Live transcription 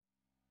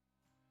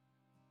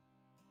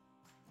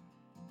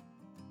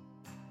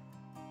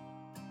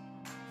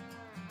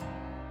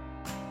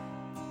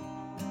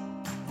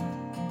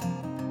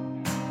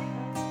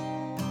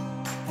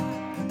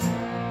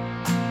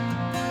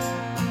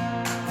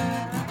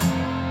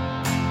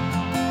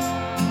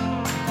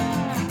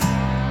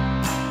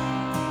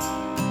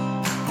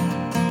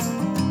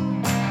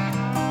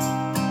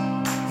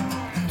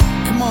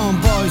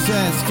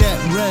jets, get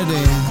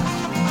ready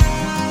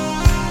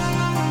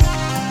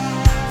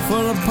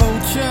for a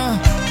poacher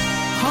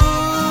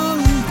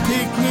hunt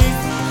picnic.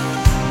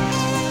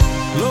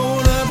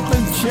 Load up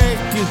and check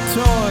your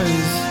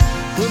toys.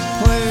 We're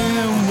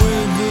playing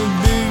with the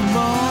big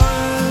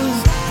boys.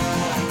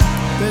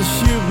 They're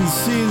shooting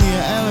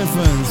senior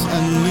elephants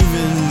and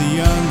leaving the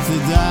young to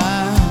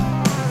die.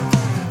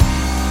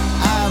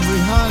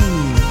 Every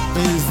hunt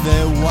is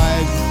their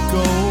white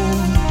goal.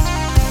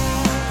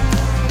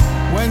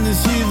 When you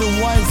see the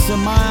whites of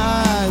my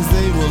eyes,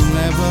 they will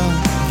never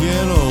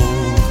get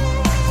old.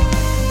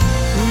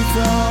 We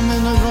come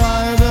in a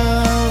glider,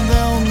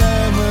 they'll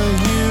never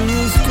hear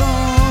us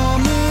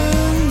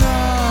coming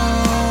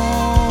now.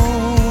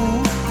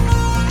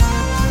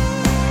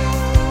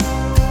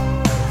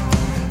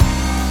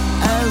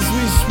 As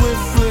we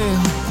swiftly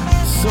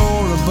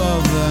soar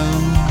above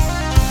them,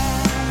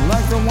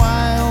 like the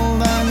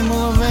wild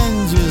animal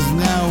avengers,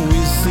 now we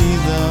see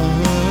the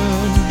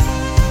herd.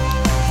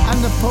 And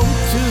the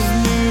poachers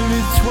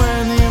nearly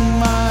 20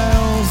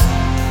 miles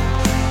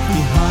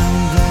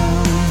behind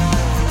them.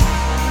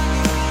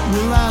 We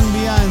land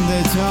behind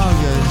their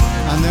target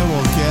and they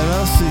will get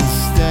us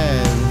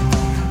instead.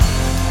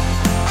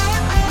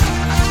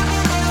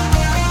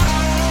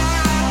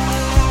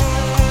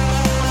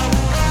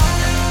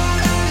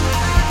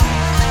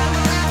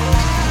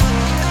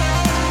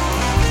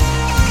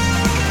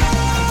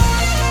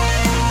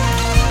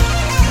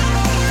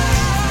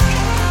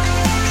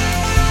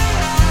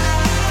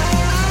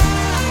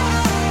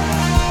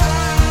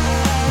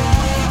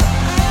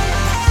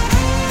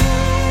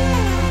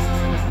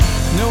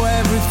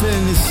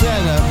 Everything is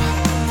set up,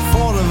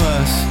 4 of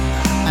us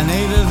and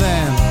 8 of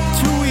them,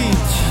 2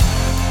 each.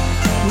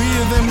 We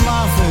hear them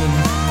laughing,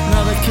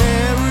 not a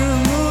care in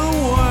the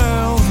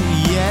world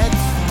yet.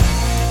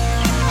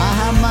 I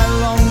have my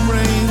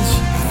long-range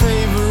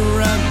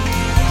favorite,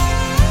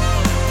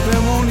 they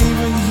won't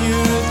even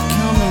hear it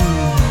coming.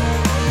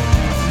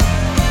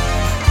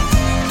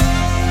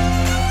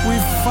 We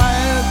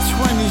fired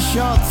 20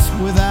 shots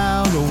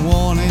without a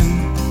warning,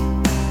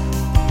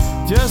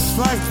 just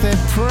like they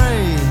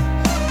prey.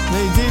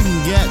 They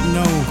didn't get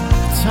no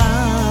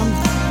time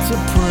to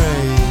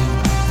pray.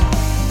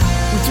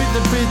 We took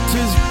the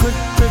pictures quick,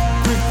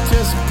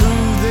 just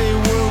prove they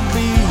will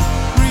be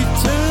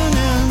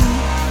returning.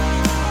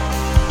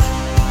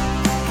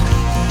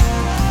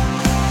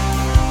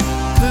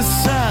 The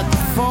sat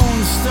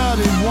phone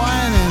started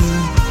whining,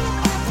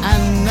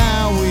 and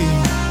now we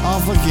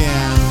off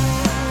again.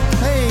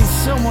 Hey,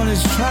 someone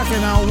is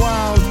tracking our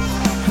wild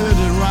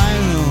herded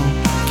rhino.